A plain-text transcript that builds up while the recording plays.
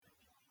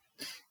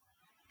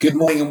Good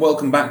morning and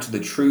welcome back to the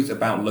Truth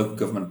About Local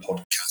Government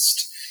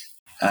podcast.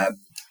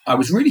 I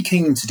was really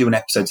keen to do an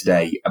episode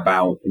today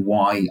about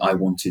why I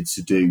wanted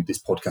to do this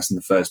podcast in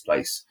the first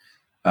place.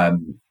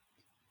 Last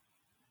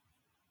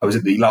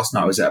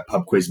night I was at a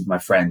pub quiz with my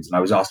friends and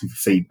I was asking for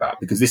feedback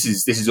because this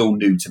is all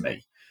new to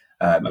me.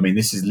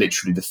 This is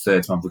literally the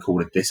third time I've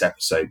recorded this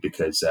episode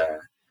because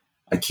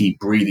I keep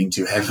breathing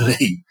too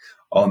heavily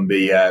on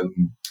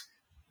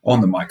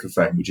the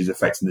microphone, which is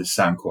affecting the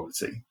sound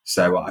quality.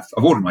 So I've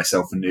ordered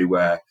myself a new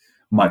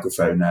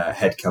microphone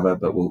head cover,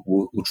 but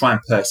we'll try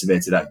and persevere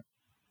today.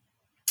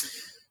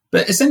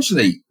 But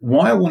essentially,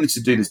 why I wanted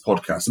to do this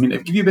podcast, to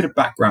give you a bit of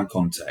background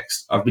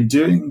context, I've been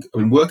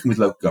working with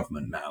local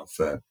government now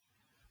for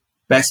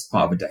best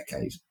part of a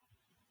decade.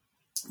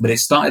 But it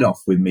started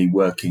off with me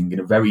working in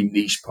a very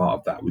niche part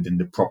of that within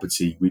the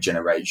property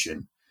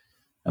regeneration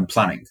and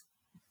planning.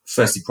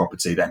 Firstly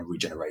property, then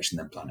regeneration,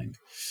 then planning.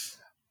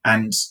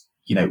 And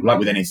like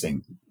with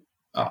anything,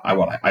 I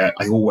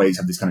always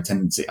have this kind of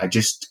tendency. I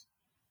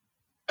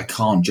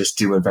can't just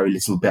do a very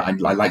little bit. I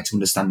like to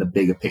understand the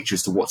bigger picture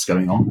as to what's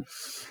going on.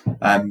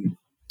 And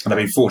I've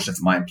been fortunate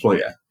that my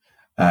employer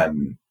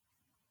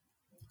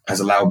has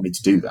allowed me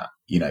to do that.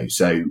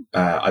 So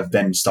I've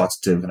then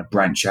started to kind of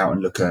branch out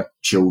and look at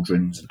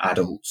children's and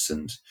adults,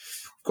 and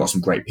I've got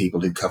some great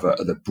people who cover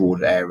other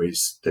broader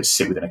areas that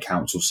sit within a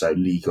council. So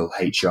legal,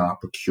 HR,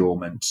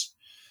 procurement,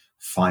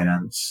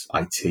 finance,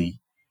 IT.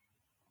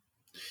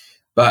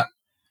 But,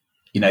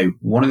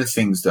 one of the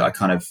things that I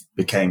kind of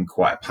became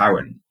quite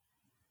apparent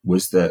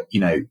was that,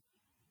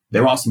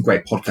 there are some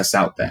great podcasts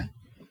out there.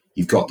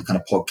 You've got the kind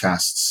of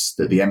podcasts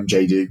that the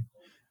MJ do,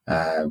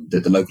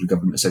 that the Local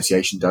Government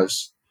Association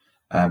does.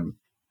 And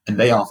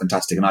they are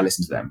fantastic and I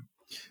listen to them.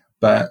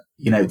 But,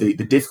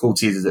 the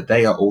difficulty is that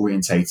they are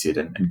orientated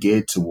and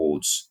geared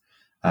towards,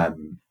 they're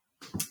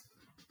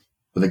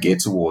geared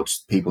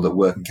towards people that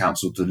work in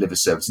council to deliver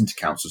service into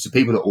council. So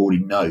people that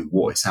already know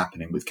what is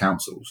happening with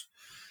councils.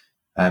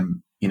 I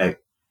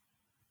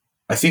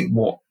think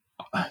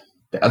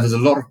there's a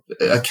lot of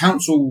a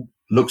council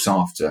looks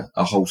after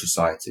a whole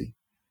society,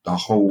 a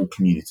whole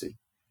community,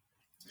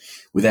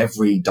 with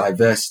every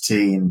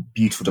diversity and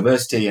beautiful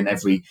diversity and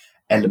every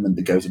element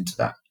that goes into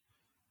that.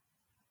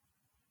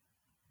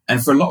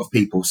 And for a lot of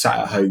people sat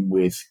at home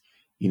with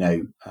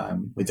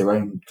their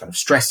own kind of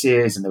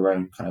stresses and their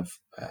own kind of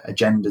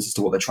agendas as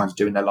to what they're trying to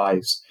do in their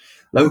lives,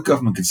 local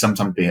government can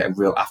sometimes be a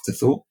real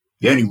afterthought.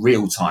 The only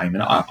real time,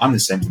 and I'm the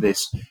same to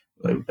this,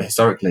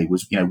 historically,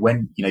 was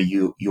when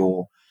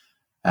you're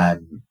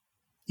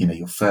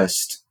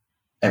first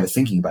ever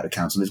thinking about a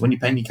council is when you're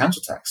paying your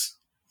council tax.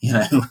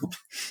 You're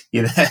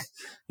there,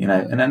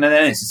 and then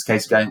it's just a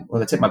case of going, well,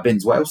 they take my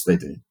bins. What else do they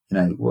do?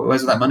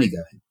 Where's all that money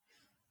going?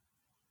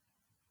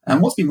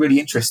 And what's been really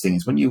interesting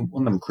is when you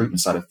on the recruitment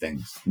side of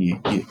things,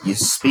 you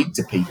speak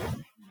to people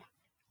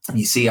and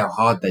you see how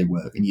hard they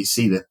work and you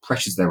see the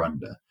pressures they're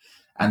under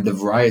and the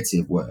variety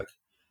of work.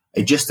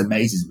 It just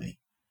amazes me.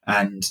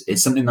 And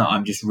it's something that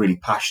I'm just really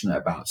passionate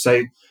about.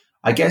 So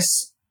I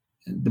guess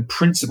the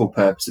principal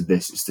purpose of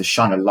this is to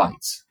shine a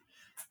light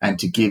and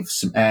to give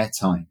some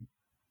airtime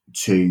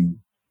to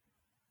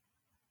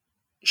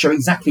show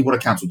exactly what a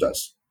council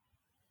does,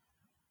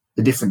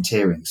 the different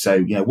tiering.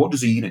 So, what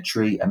does a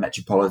unitary, a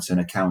metropolitan,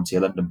 a county,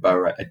 a London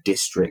borough, a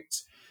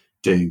district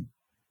do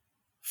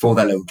for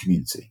their local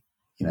community?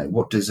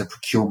 What does a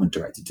procurement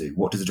director do?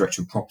 What does a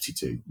director of property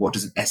do? What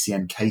does an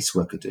SEN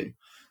caseworker do?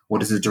 What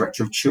does the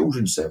director of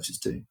children's services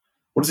do?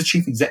 What does the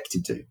chief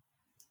executive do?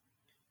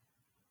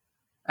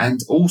 And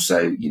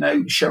also,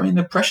 showing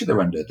the pressure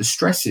they're under, the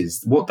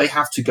stresses, what they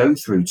have to go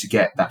through to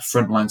get that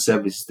frontline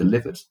service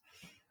delivered.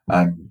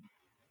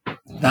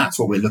 That's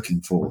what we're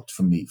looking for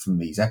from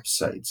these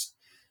episodes.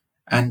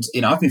 And,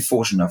 I've been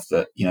fortunate enough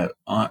that,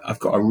 I've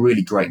got a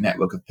really great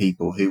network of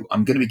people who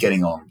I'm going to be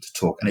getting on to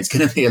talk. And it's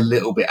going to be a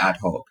little bit ad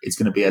hoc. It's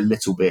going to be a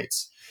little bit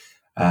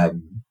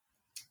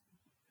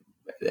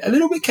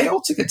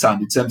chaotic at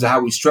times in terms of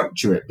how we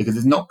structure it, because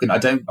I'm not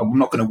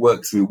going to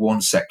work through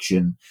one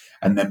section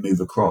and then move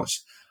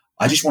across.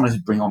 I just wanted to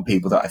bring on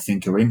people that I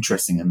think are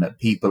interesting and that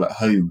people at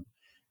home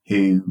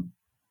who,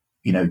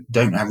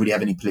 don't really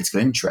have any political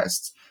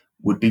interest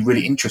would be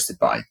really interested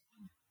by.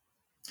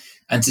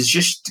 And to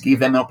give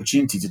them an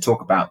opportunity to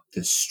talk about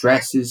the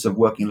stresses of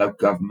working in local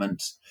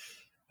government,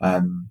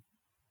 and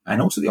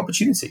also the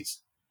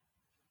opportunities,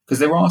 because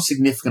there are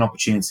significant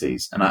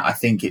opportunities. And I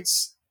think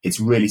it's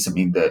really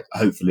something that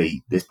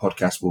hopefully this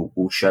podcast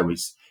will show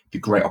is the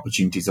great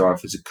opportunities there are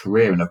as a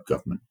career in local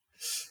government.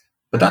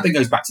 But that then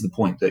goes back to the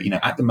point that,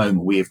 at the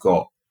moment we have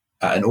got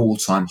an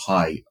all-time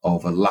high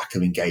of a lack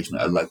of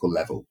engagement at a local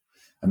level.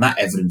 And that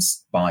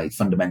evidenced by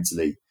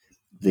fundamentally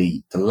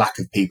the lack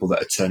of people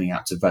that are turning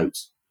out to vote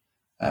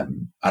at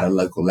a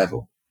local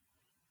level.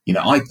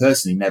 I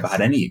personally never had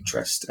any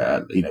interest,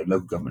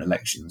 local government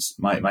elections.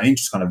 My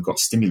interest kind of got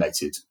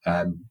stimulated.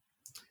 Kind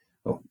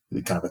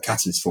of a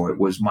catalyst for it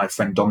was my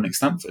friend Dominic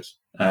Stanford,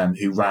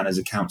 who ran as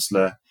a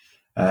councillor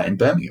in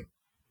Birmingham.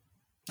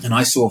 And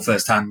I saw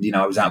firsthand,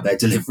 I was out there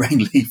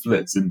delivering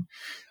leaflets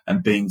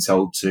and being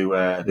told to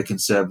the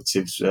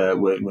Conservatives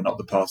were not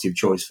the party of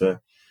choice for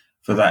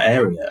that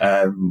area.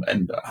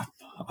 And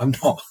I'm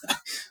not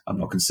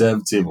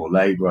Conservative or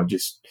Labour. I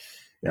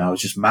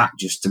was just Matt,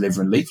 just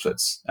delivering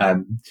leaflets.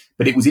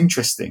 But it was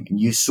interesting, and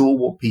you saw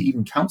what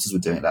even councils were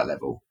doing at that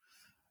level.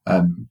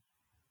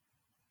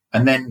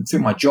 And then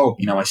through my job,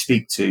 I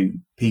speak to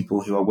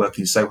people who are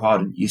working so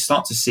hard, and you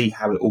start to see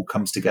how it all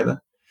comes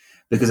together.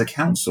 Because a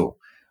council,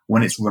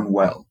 when it's run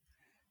well,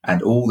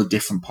 and all the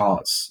different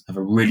parts have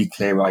a really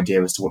clear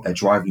idea as to what they're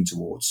driving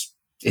towards,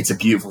 it's a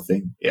beautiful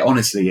thing. It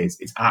honestly is.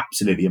 It's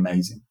absolutely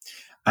amazing.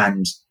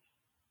 And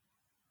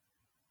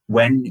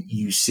when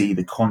you see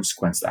the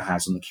consequence that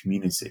has on the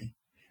community,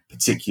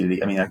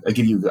 particularly, I'll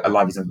give you a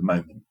live example at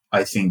the moment.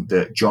 I think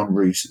that John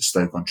Roos at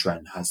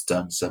Stoke-on-Trent has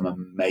done some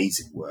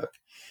amazing work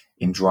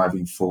in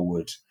driving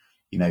forward,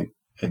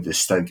 the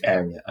Stoke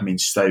area.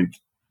 Stoke,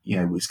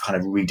 was kind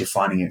of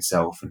redefining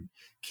itself and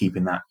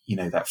keeping that,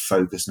 that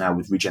focus now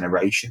with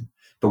regeneration.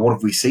 But what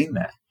have we seen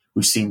there?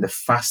 We've seen the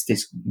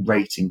fastest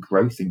rate in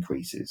growth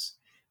increases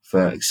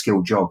for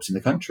skilled jobs in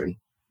the country,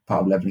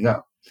 part of Levelling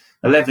Up.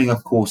 Now, Levelling Up,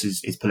 of course,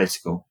 is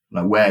political,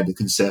 like where the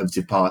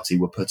Conservative Party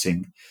were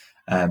putting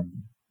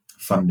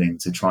funding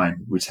to try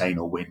and retain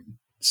or win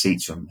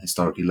seats from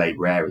historically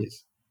Labour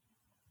areas.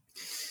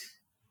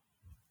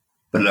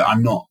 But look,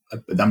 I'm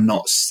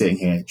not sitting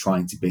here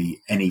trying to be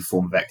any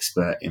form of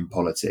expert in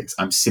politics.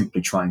 I'm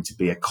simply trying to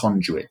be a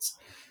conduit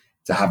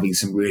to having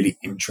some really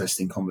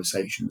interesting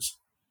conversations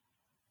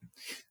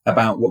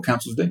about what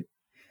councils do,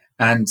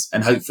 and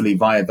hopefully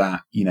via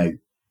that,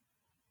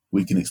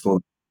 we can explore.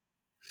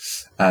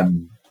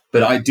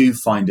 But I do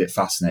find it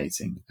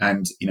fascinating,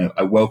 and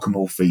I welcome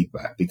all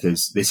feedback,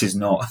 because this is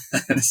not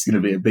this is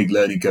going to be a big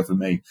learning curve for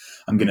me.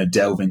 I'm going to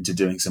delve into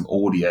doing some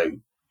audio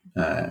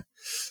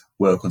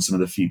work on some of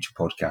the future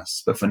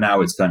podcasts, but for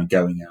now it's kind of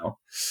going out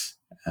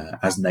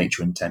as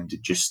nature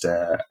intended, just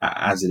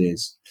as it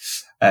is.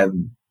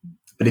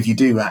 But if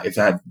you have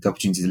the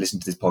opportunity to listen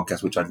to this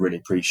podcast, which I'd really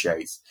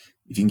appreciate,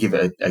 if you can give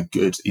it a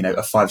good,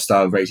 a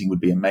 5-star rating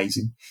would be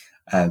amazing.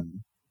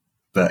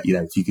 But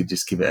if you could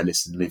just give it a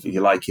listen, if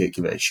you like it,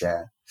 give it a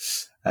share.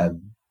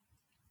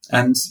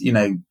 And in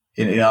a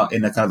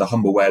kind of the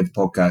humble way of the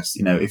podcast,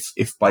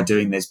 if by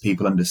doing this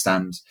people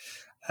understand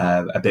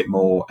a bit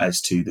more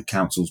as to the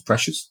council's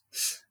pressures,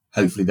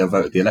 hopefully they'll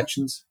vote at the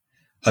elections.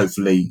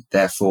 Hopefully,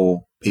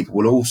 therefore, people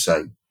will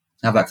also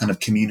have that kind of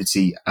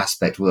community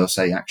aspect where they'll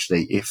say,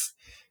 actually, if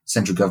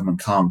central government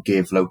can't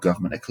give local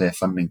government a clear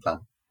funding plan,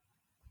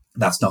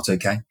 that's not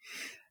okay.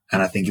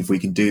 And I think if we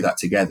can do that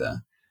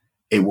together,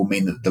 it will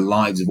mean that the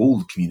lives of all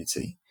the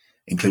community,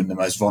 including the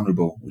most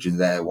vulnerable, which is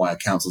there, why a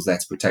council's there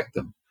to protect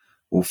them,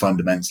 will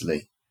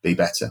fundamentally be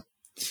better.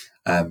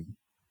 But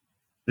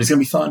it's going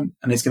to be fun,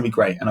 and it's going to be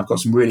great. And I've got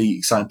some really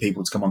exciting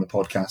people to come on the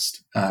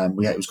podcast.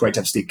 It was great to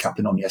have Steve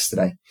Kaplan on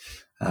yesterday.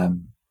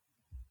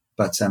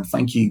 But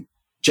thank you,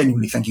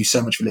 genuinely, thank you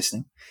so much for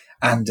listening.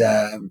 And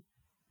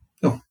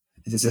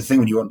there's a thing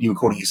when you're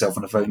recording yourself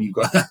on the phone, you've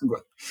got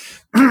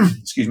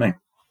excuse me.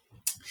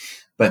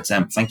 But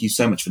thank you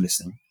so much for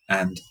listening.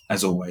 And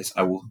as always,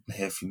 I will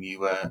hear from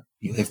you.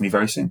 You'll hear from me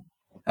very soon.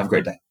 Have a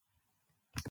great day.